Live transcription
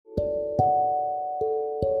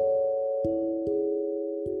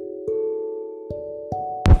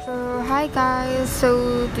Hi guys,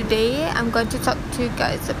 so today I'm going to talk to you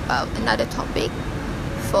guys about another topic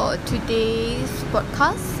for today's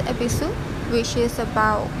podcast episode, which is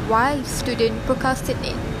about why students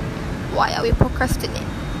procrastinate. Why are we procrastinate?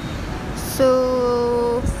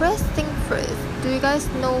 So first thing first, do you guys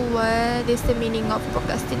know what is the meaning of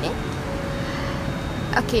procrastinate?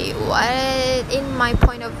 Okay, what in my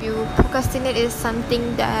point of view, procrastinate is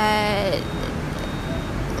something that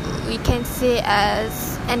we can say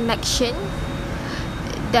as an action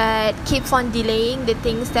that keeps on delaying the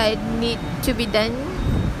things that need to be done,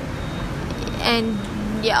 and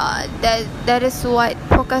that is what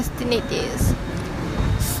procrastinate is.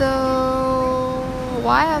 So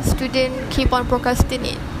why are students keep on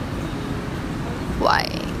procrastinate? Why?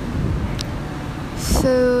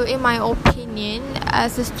 So in my opinion,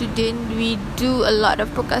 as a student, we do a lot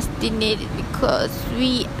of procrastinate because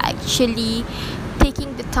we actually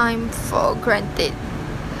taking the time for granted.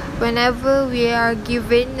 Whenever we are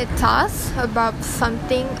given a task about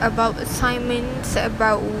something, about assignments,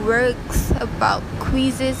 about works, about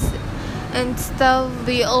quizzes and stuff,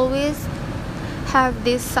 we always have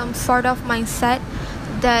this some sort of mindset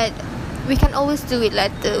that we can always do it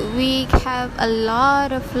later. We have a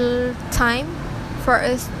lot of time for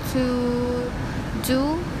us to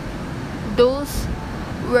do those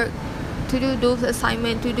work, to do those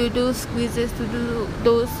assignments, to do those quizzes, to do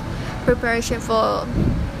those preparation for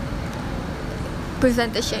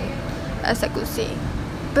presentation, as I could say.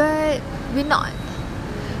 But we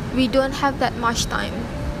don't have that much time.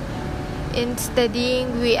 In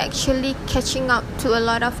studying, we actually catching up to a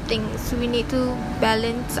lot of things. We need to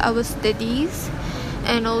balance our studies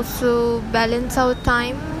and also balance our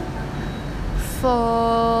time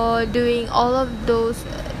for doing all of those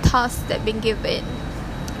tasks that been given.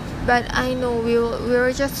 But I know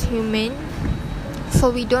we're just human,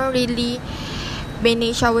 so we don't really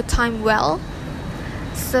manage our time well.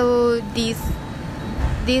 So this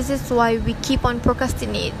is why we keep on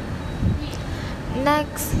procrastinate.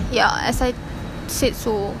 Next, as I said,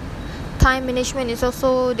 so time management is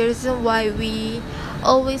also the reason why we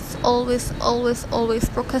always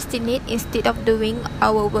procrastinate instead of doing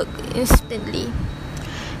our work instantly.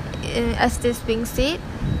 As this being said,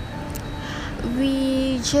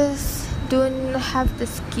 we just don't have the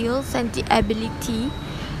skills and the ability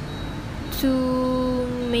to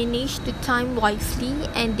manage the time wisely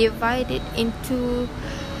and divide it into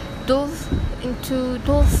those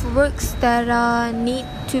works that need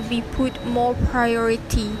to be put more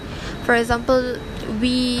priority. For example,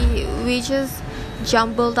 we just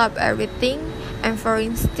jumbled up everything, and for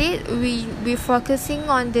instead we focusing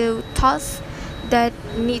on the tasks that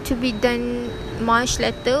need to be done much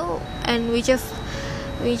later, and we just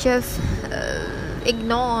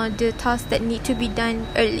ignore the tasks that need to be done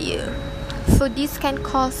earlier. So this can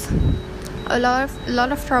cause a lot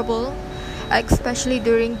of trouble, especially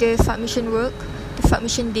during the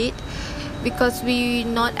submission date, because we're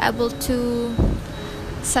not able to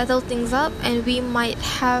settle things up, and we might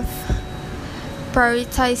have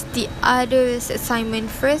prioritized the other's assignment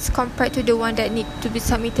first compared to the one that need to be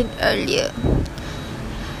submitted earlier.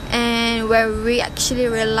 And when we actually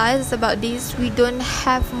realize about this, we don't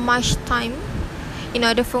have much time in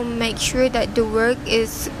order to make sure that the work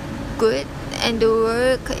is good and the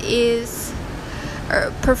work is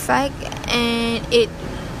perfect, and it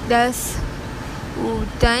does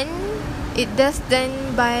done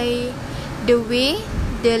by the way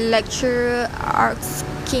the lecturer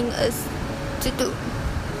asking us to do.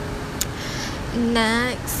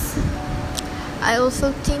 Next, I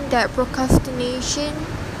also think that procrastination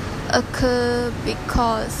occur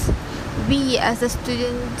because we as a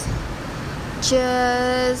student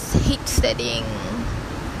just hate studying.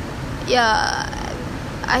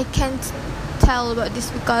 I can't tell about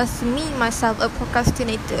this because me myself a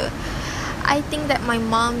procrastinator. I think that my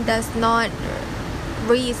mom does not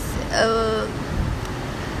raise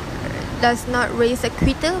a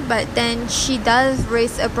quitter, but then she does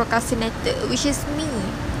raise a procrastinator, which is me.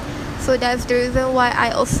 So that's the reason why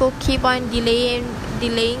I also keep on delaying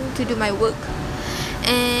to do my work.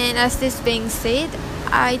 And as this being said,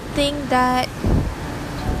 I think that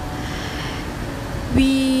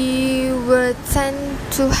we will tend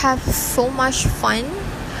to have so much fun,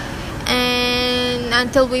 and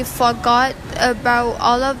until we forgot about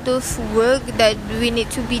all of those work that we need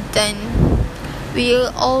to be done.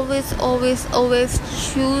 We'll always choose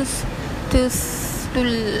to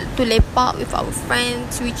lepak with our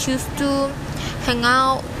friends. We choose to hang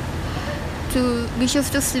out, we choose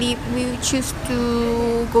to sleep, we choose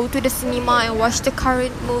to go to the cinema and watch the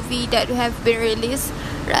current movie that have been released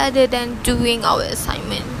rather than doing our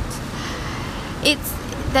assignments.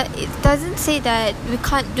 that it doesn't say that we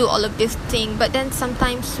can't do all of this thing, but then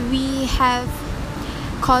sometimes we have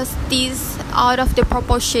caused this out of the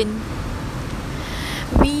proportion.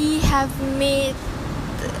 We have made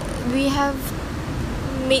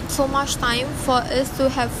so much time for us to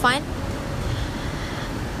have fun,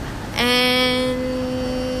 and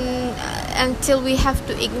until we have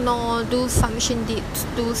to ignore those function dates,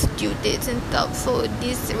 those due dates and stuff. So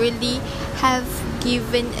this really have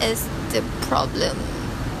given us the problem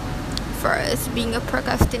for us being a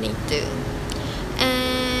procrastinator.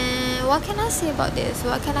 And what can I say about this?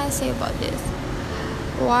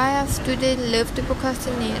 Why a student love to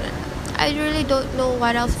procrastinate? I really don't know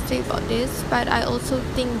what else to say about this, but I also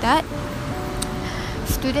think that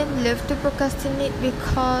students love to procrastinate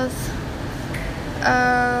because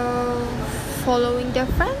following their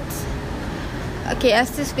friends. Okay,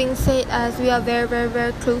 as this being said, as we are very, very,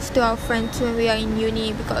 very close to our friends when we are in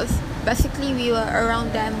uni, because basically we were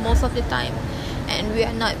around them most of the time and we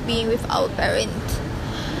are not being with our parents.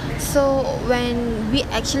 So when we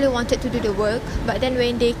actually wanted to do the work, but then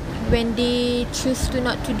when they choose to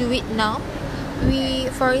not to do it now,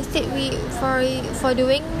 for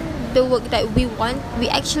doing the work that we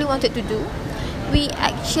actually wanted to do, we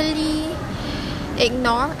actually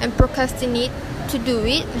ignore and procrastinate to do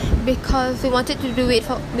it because we wanted to do it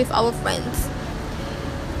with our friends.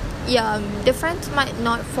 Yeah, the friends might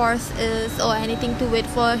not force us or anything to wait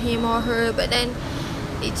for him or her, but then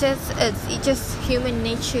it's just human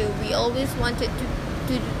nature. We always wanted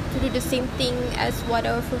to do the same thing as what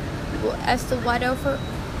our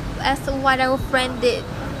friend did.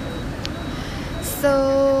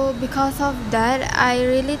 So because of that, I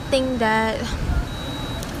really think that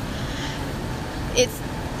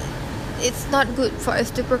it's not good for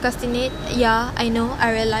us to procrastinate. Yeah, I know,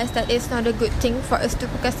 I realize that it's not a good thing for us to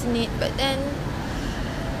procrastinate, but then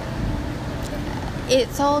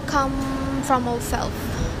it's all come from ourselves.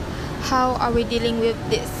 How are we dealing with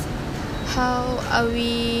this? How are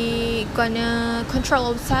we gonna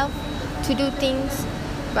control ourselves to do things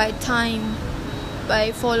by time,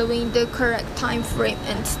 by following the correct time frame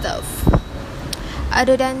and stuff?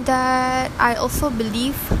 Other than that, I also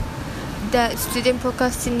believe that students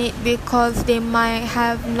procrastinate because they might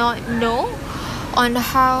have not know on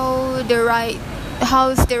how's the right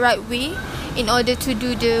way in order to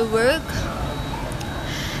do the work,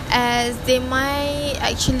 as they might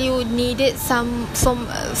actually would needed some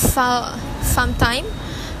time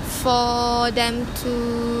for them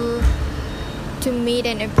to meet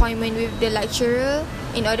an appointment with the lecturer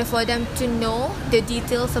in order for them to know the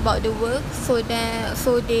details about the work, so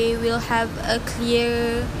they will have a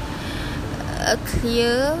clear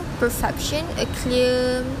perception, a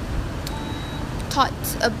clear thought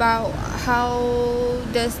about how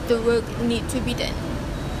does the work need to be done.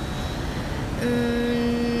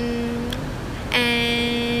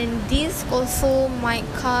 And this also might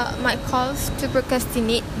cause to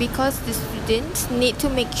procrastinate because the students need to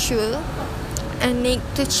make sure and need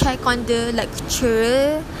to check on the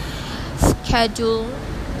lecturer schedule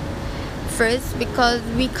first, because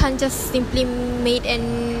we can't just simply made an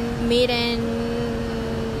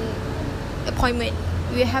appointment.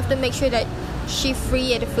 We have to make sure that she's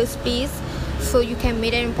free at the first place, so you can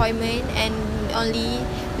make an appointment and only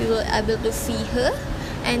we will able to see her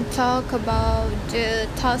and talk about the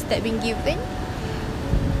task that been given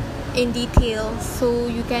in detail, so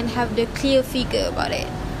you can have the clear figure about it.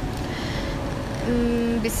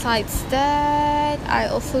 Besides that, I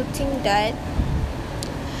also think that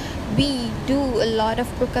we do a lot of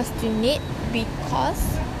procrastinate because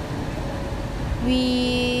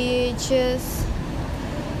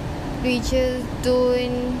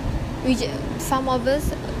some of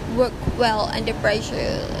us work well under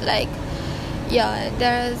pressure.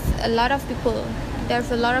 There's a lot of people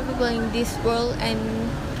in this world, and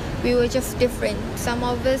we were just different. Some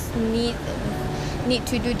of us need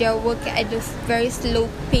to do their work at a very slow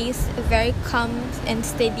pace, very calm and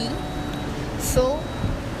steady. So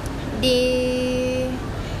they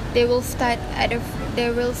will start as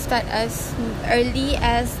early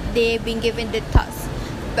as they've been given the task.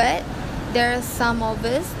 But there are some of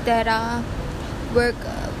us that work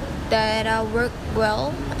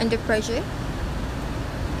well under pressure.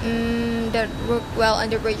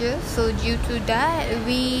 So due to that,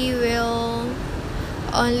 we will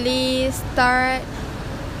only start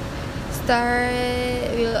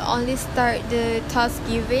the task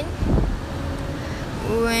given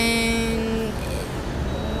when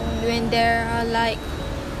there are like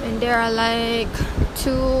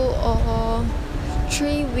 2 or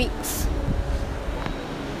 3 weeks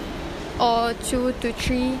or 2 to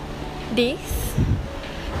 3 days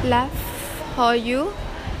left for you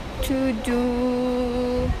to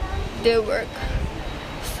do the work.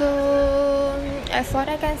 So as what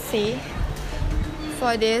I can say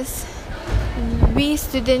for this, we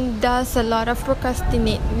student does a lot of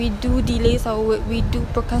procrastinate. We do delays our work. We do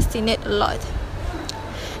procrastinate a lot,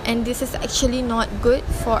 and this is actually not good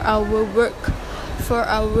for our work, for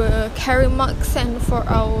our career marks, and for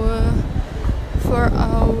our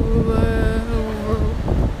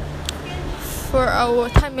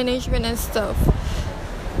time management and stuff.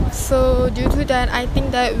 So due to that, I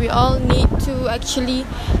think that we all need to actually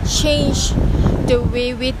change the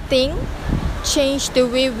way we think, change the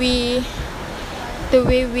way we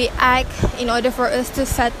act, in order for us to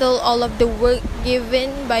settle all of the work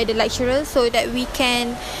given by the lecturer, so that we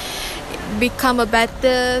can become a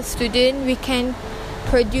better student, we can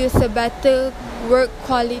produce a better work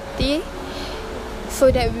quality,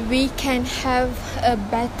 so that we can have a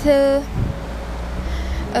better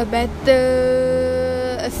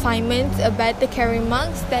assignments, a better career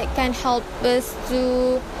marks that can help us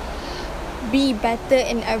to be better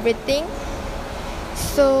in everything.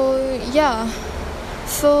 So yeah,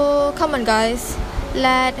 so come on guys,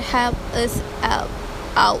 let help us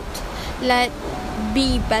out. Let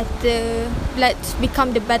be better. Let's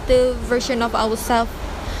become the better version of ourselves.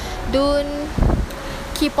 Don't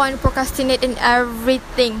keep on procrastinating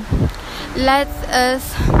everything. Let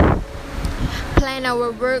us plan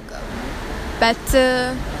our work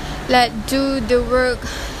better. Let's do the work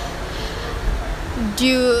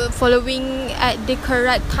following at the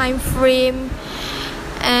correct time frame,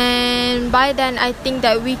 and by then I think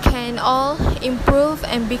that we can all improve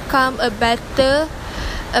and become a better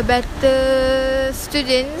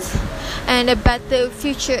students and a better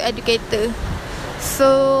future educator.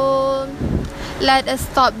 So let us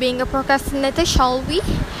stop being a procrastinator, shall we?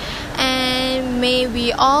 And may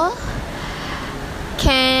we all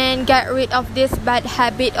can get rid of this bad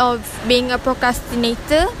habit of being a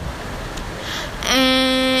procrastinator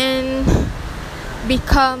and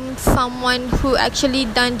become someone who actually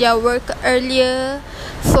done their work earlier,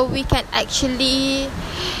 so we can actually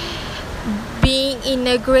being in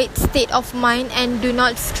a great state of mind and do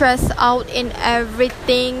not stress out in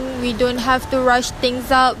everything. We don't have to rush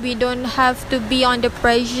things out. We don't have to be on the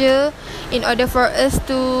pressure in order for us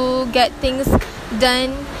to get things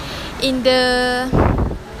done in the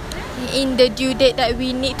due date that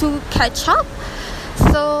we need to catch up.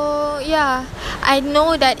 So yeah, I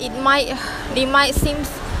know that it might seem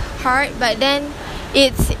hard, but then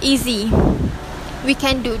it's easy. We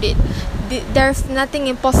can do it. There's nothing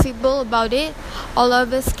impossible about it. All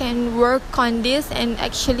of us can work on this and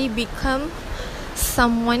actually become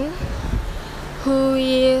someone who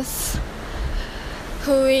is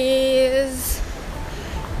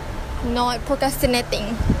not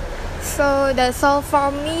procrastinating. So that's all for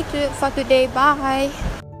me for today. Bye.